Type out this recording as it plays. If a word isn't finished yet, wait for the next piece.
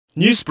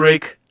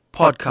Newsbreak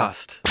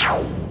Podcast.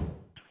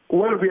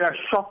 Well, we are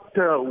shocked.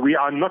 We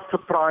are not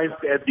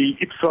surprised at the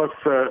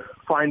IPSOS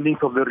findings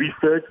of the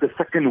research, the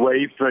second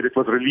wave that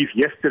was released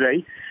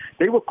yesterday.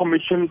 They were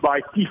commissioned by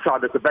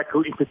TISA, the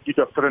Tobacco Institute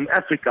of Southern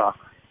Africa.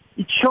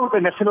 It showed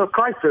a national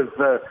crisis.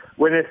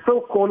 When a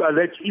so-called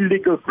alleged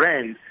illegal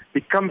brand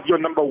becomes your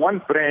number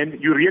one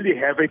brand, you really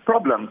have a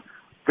problem.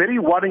 Very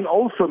worrying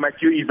also,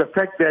 Matthew, is the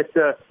fact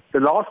that the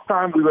last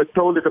time we were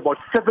told that about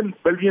 7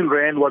 billion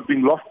rand was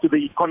being lost to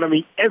the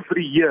economy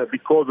every year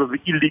because of the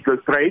illegal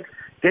trade.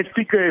 That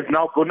figure has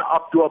now gone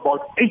up to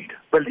about 8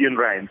 billion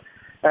rand.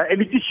 And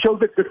it just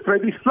shows that the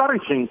trade is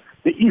flourishing.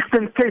 The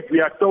Eastern Cape,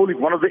 we are told, is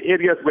one of the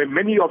areas where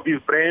many of these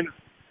brands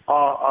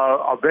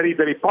are very,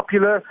 very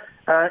popular.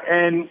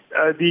 And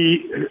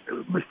the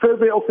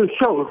survey also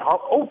shows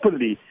how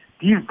openly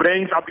these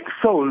brands are being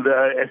sold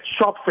at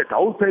shops, at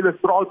wholesalers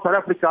throughout South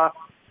Africa,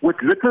 with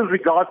little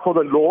regard for the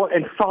law,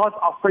 and SARS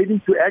are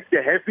failing to act.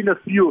 There have been a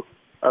few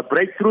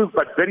breakthroughs,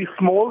 but very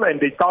small, and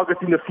they're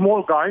targeting the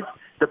small guys.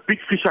 The big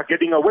fish are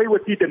getting away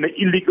with it, and the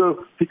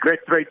illegal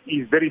cigarette trade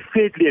is very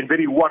sadly and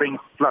very worrying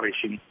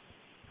flourishing.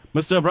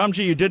 Mr.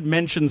 Abramjee, you did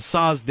mention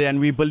SARS there, and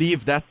we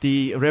believe that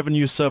the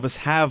Revenue Service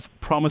have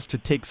promised to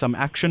take some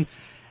action.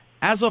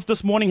 As of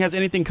this morning, has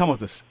anything come of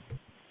this?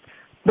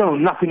 No,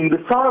 nothing.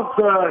 The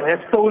SARS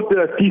have told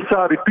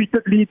TISA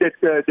repeatedly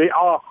that they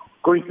are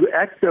going to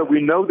act. We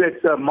know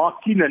that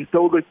Mark Keenan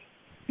told us,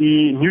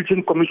 the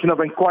Newton Commission of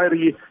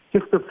Inquiry,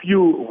 just a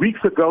few weeks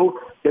ago,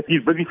 that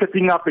he's busy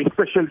setting up a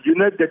special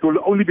unit that will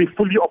only be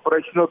fully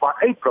operational by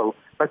April.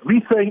 But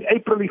we're saying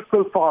April is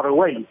still far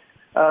away.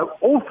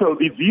 Also,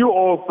 the view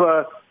of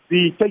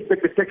the Take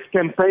Back the Tax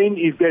campaign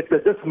is that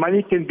this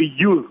money can be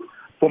used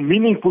for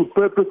meaningful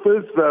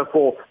purposes,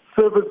 for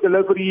service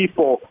delivery,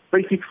 for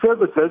basic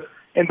services,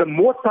 and the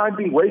more time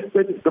being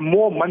wasted, the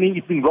more money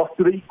is being lost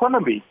to the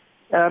economy.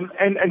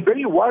 And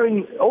very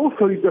worrying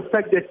also is the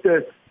fact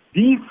that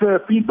these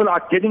people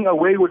are getting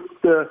away with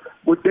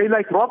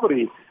daylight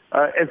robbery.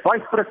 As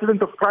Vice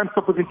President of Crime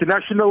Stoppers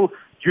International,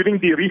 during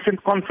the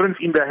recent conference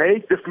in The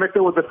Hague, this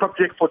matter was a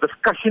subject for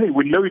discussion.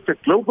 We know it's a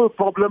global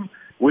problem.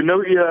 We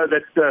know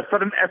that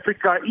Southern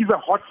Africa is a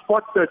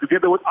hotspot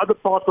together with other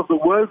parts of the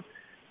world.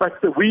 But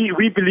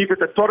we believe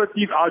that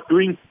authorities are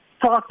doing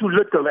far too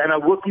little and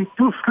are working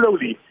too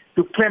slowly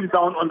to clamp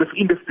down on this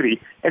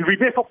industry. And we're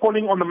therefore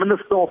calling on the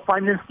Minister of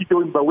Finance,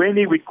 Tito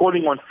Mboweni. We're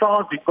calling on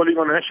SARS. We're calling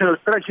on the National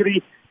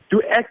Treasury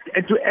to act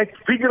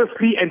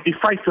vigorously and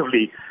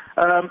decisively.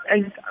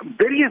 And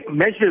various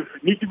measures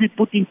need to be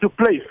put into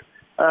place.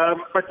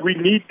 But we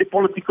need the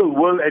political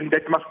will, and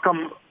that must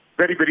come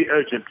very, very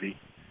urgently.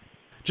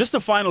 Just a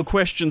final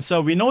question,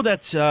 sir. We know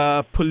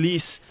that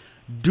police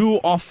do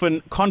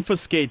often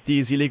confiscate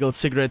these illegal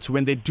cigarettes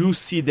when they do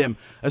see them,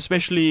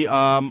 especially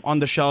on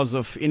the shelves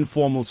of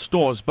informal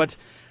stores. But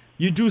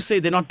you do say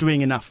they're not doing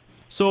enough.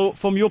 So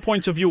from your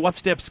point of view, what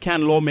steps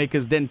can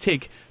lawmakers then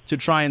take to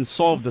try and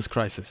solve this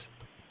crisis?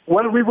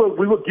 Well, we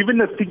were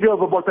given a figure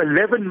of about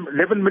 11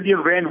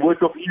 million rand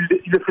worth of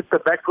illicit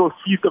tobacco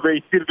seized over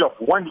a period of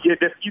 1 year.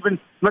 That's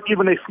not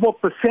even a small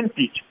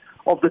percentage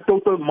of the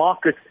total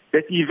market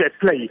that is at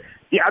play.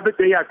 The other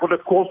day, I got a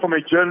call from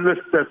a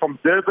journalist from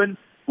Durban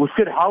who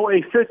said how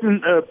a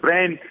certain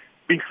brand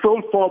being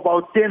sold for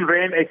about 10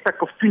 rand, a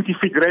pack of 20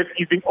 cigarettes,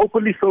 is being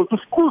openly sold to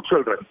school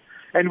children.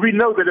 And we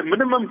know that the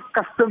minimum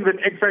customs and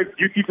excise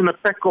duties on a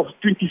pack of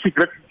 20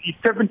 cigarettes is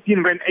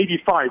 17 rand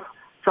 85.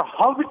 So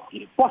how is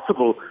it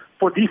possible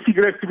for these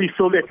cigarettes to be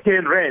sold at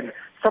 10 rand?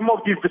 Some of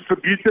these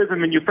distributors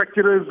and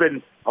manufacturers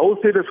and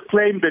wholesalers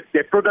claim that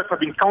their products are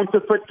being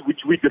counterfeit, which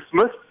we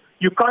dismiss.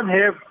 You can't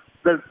have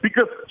the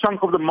biggest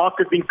chunk of the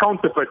market being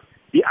counterfeit.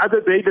 The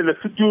other day, the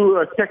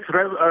Lesotho Tax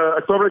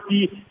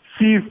Authority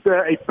seized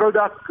a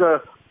product,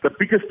 the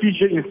biggest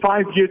seizure in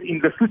 5 years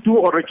in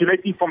Lesotho,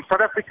 originating from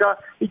South Africa.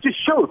 It just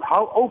shows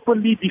how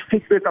openly these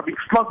cigarettes are being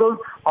smuggled,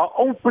 how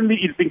openly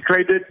it's being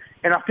traded,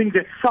 and I think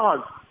that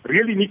SARS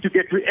really need to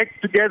get to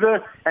act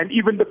together, and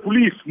even the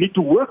police need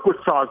to work with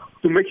SARS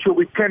to make sure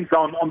we clamp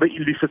down on the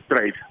illicit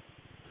trade.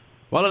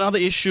 Well, another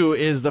issue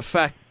is the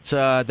fact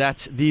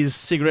that these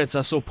cigarettes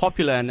are so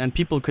popular and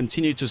people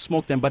continue to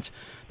smoke them. But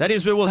that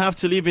is where we'll have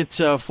to leave it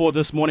for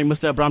this morning.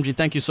 Mr. Abramjee,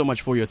 thank you so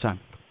much for your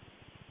time.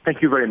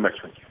 Thank you very much.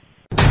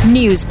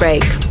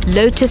 Newsbreak,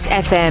 Lotus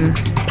FM,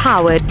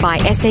 powered by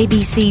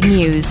SABC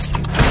News.